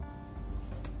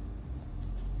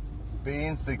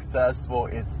Being successful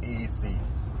is easy.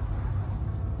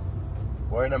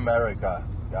 We're in America,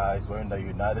 guys. We're in the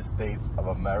United States of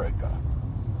America.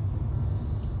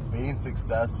 Being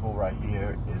successful right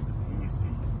here is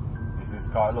easy. This is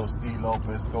Carlos D.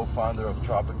 Lopez, co-founder of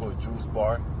Tropical Juice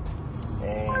Bar.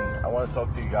 And I want to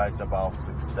talk to you guys about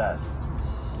success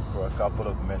for a couple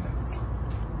of minutes.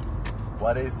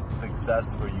 What is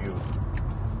success for you?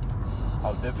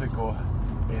 How difficult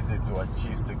is it to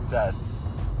achieve success,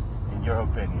 in your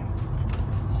opinion?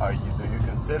 Do you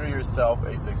consider yourself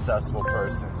a successful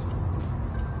person?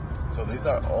 So these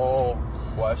are all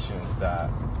questions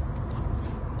that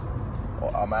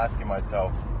I'm asking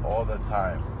myself all the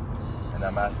time, and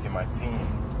I'm asking my team,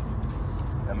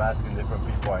 and I'm asking different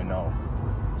people I know.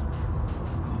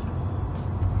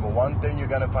 But one thing you're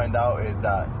gonna find out is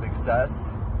that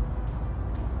success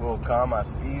will come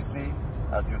as easy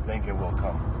as you think it will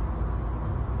come.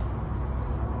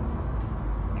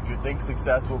 If you think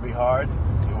success will be hard,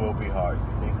 it will be hard. If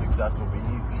you think success will be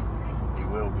easy, it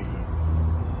will be easy.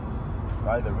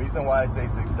 Right? The reason why I say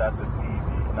success is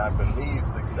easy, and I believe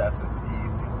success is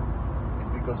easy, is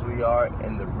because we are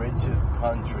in the richest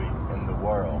country in the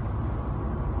world.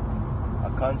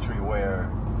 A country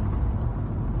where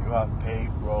you have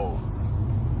paved roads.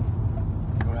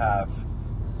 You have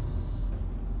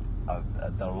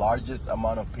the largest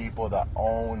amount of people that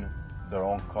own their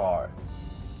own car.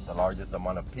 The largest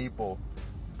amount of people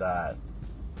that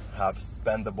have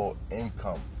spendable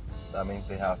income. That means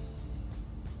they have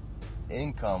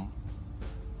income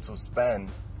to spend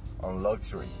on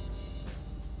luxury,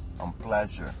 on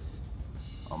pleasure,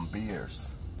 on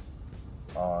beers,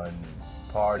 on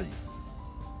parties,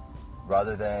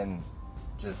 rather than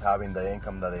just having the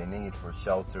income that they need for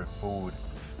shelter, food,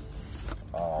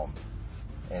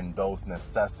 and those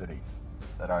necessities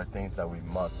that are things that we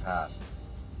must have.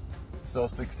 So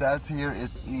success here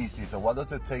is easy. So what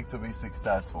does it take to be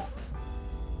successful?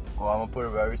 Well, I'm gonna put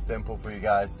it very simple for you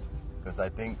guys, because I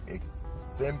think it's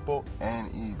simple and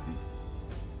easy.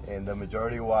 And the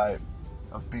majority of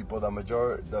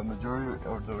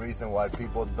the reason why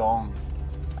people don't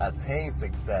attain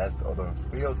success or don't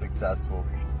feel successful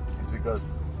is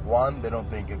because, one, they don't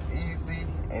think it's easy,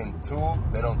 and two,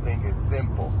 they don't think it's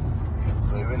simple.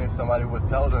 So even if somebody would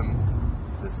tell them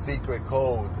the secret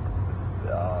code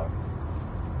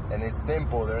and it's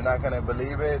simple, they're not going to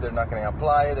believe it, they're not going to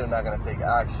apply it, they're not going to take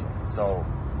action. So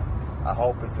I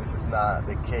hope this is not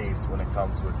the case when it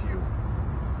comes with you.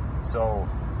 So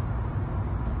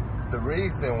the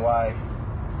reason why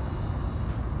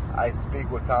I speak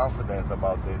with confidence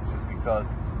about this is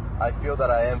because I feel that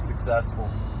I am successful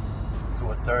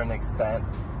to a certain extent.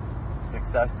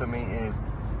 Success to me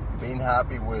is being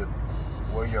happy with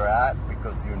where you're at,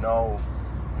 because you know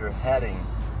you're heading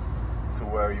to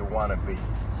where you want to be.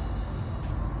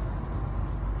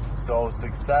 So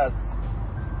success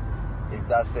is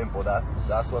that simple.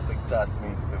 That's what success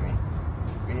means to me.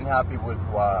 Being happy with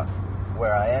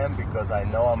where I am, because I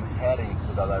know I'm heading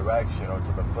to the direction or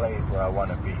to the place where I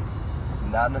want to be.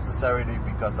 Not necessarily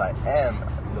because I am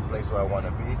in the place where I want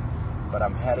to be, but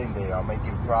I'm heading there. I'm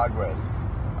making progress.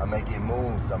 I'm making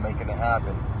moves. I'm making it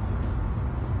happen.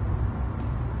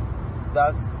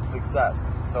 That's success.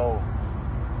 So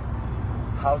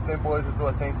how simple is it to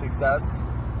attain success?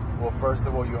 Well, first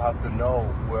of all, you have to know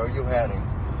where you're heading.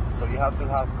 So you have to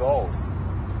have goals.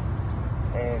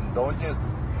 And don't just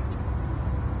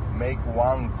make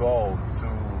one goal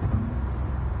to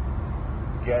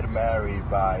get married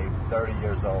by 30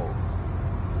 years old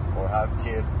or have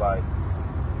kids by.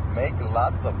 Make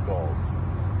lots of goals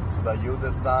so that you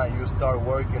start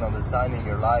working on designing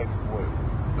your life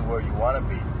to where you want to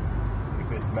be.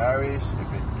 If it's marriage,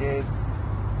 if it's kids,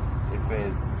 if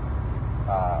it's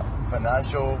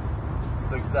financial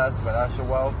success, financial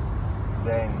wealth,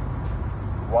 then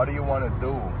what do you want to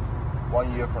do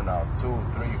 1 year from now, 2,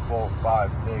 3, 4,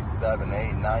 5, 6, 7,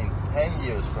 8, 9, 10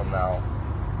 years from now?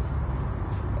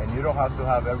 And you don't have to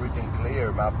have everything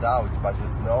clear, mapped out, but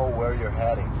just know where you're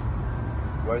heading.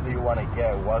 Where do you want to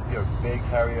get? What's your big,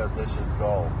 hairy, audacious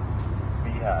goal?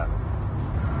 BHAP.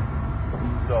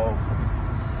 So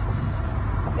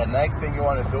the next thing you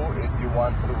want to do is you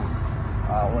want to,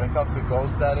 when it comes to goal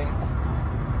setting,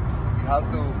 you have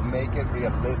to make it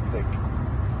realistic.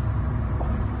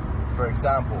 For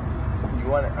example, you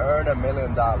want to earn $1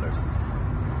 million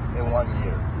in 1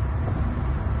 year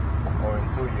or in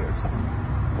 2 years.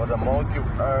 But the most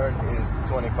you've earned is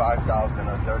 $25,000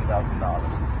 or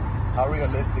 $30,000. How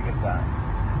realistic is that?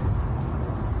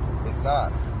 It's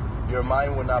not. Your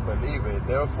mind will not believe it.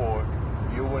 Therefore,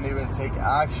 you won't even take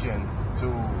action to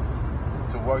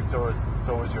work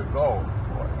towards your goal.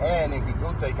 And if you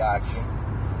do take action,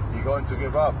 you're going to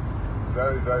give up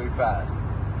very, very fast,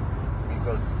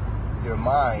 because your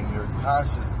mind, your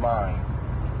conscious mind,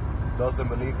 doesn't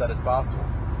believe that it's possible.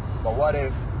 But what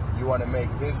if you want to make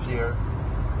this year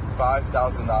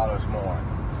 $5,000 more?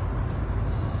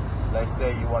 Let's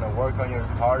say you want to work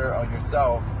harder on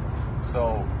yourself,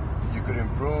 so you could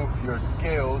improve your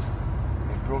skills,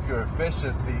 improve your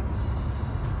efficiency,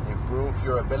 improve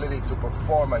your ability to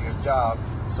perform at your job,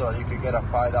 so that you could get a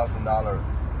 $5,000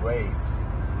 raise,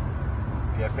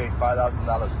 get paid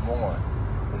 $5,000 more.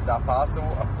 Is that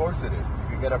possible? Of course it is. You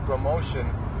could get a promotion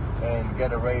and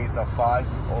get a raise of $5,000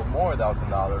 or more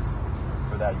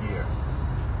for that year,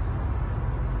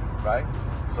 right?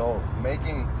 So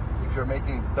if you're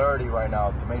making 30 right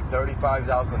now, to make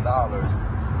 $35,000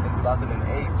 in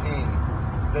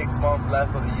 2018, 6 months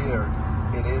left of the year,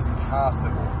 it is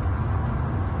possible,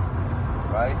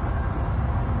 right?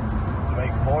 To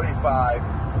make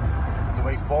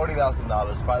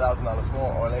 $40,000, $5,000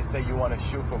 more, or let's say you want to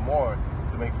shoot for more,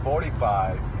 to make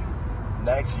 45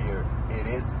 next year, it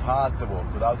is possible.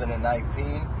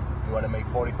 2019, you want to make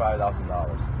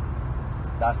 $45,000.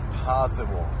 That's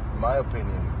possible, in my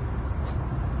opinion,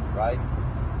 right?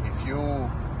 If you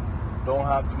don't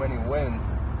have too many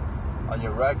wins on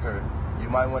your record, you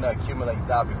might want to accumulate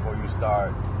that before you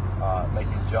start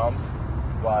making jumps.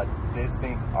 But these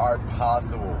things are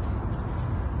possible,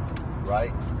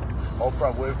 right?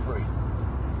 Oprah Winfrey,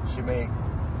 she made,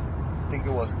 I think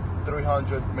it was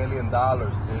 $300 million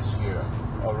this year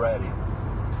already,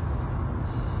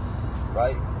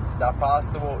 right? Is that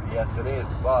possible? Yes, it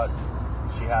is, but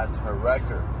she has her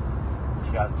record.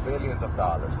 She has billions of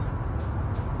dollars,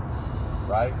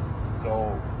 right?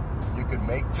 So you can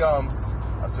make jumps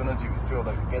as soon as you feel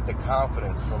that you get the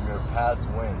confidence from your past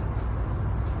wins,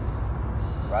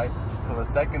 right? So the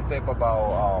second tip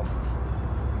about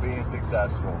being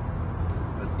successful,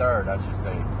 the third, I should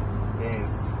say,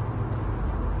 is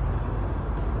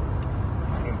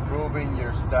improving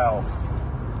yourself,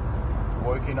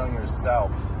 working on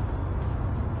yourself,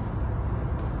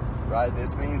 right?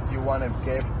 This means you want to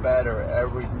get better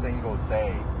every single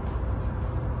day.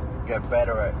 Get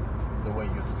better at the way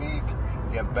you speak,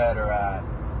 get better at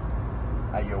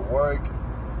your work,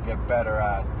 get better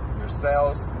at your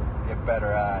sales, get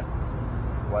better at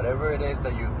whatever it is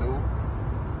that you do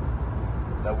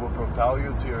that will propel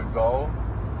you to your goal,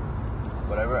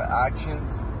 whatever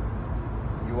actions.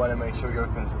 You want to make sure you're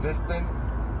consistent,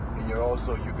 and you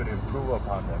could improve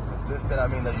upon them. Consistent, I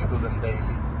mean that you do them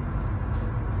daily.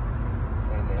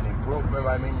 And improvement,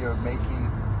 I mean you're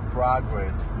making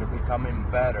progress, you're becoming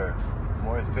better,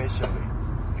 more efficiently.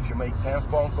 If you make 10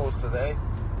 phone calls today,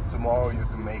 tomorrow you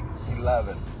can make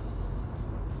 11.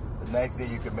 The next day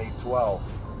you can make 12.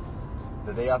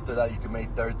 The day after that you can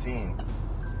make 13.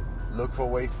 Look for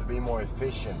ways to be more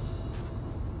efficient,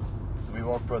 to be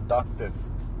more productive,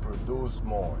 produce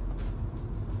more,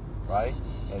 right?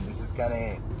 And this is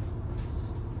gonna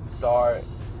start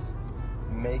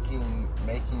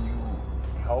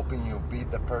helping you be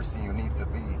the person you need to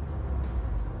be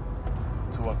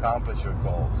to accomplish your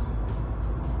goals.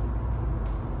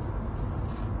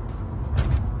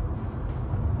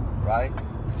 Right?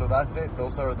 So that's it.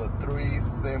 Those are the 3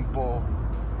 simple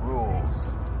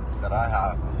rules that I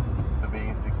have to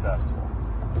being successful.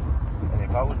 And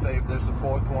if I would say if there's a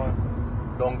 4th one,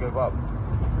 don't give up.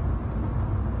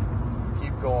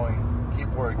 Keep going, keep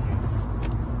working.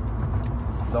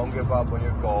 Don't give up on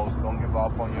your goals, don't give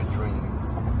up on your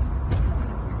dreams,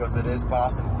 because it is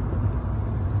possible.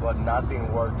 But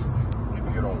nothing works if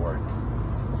you don't work.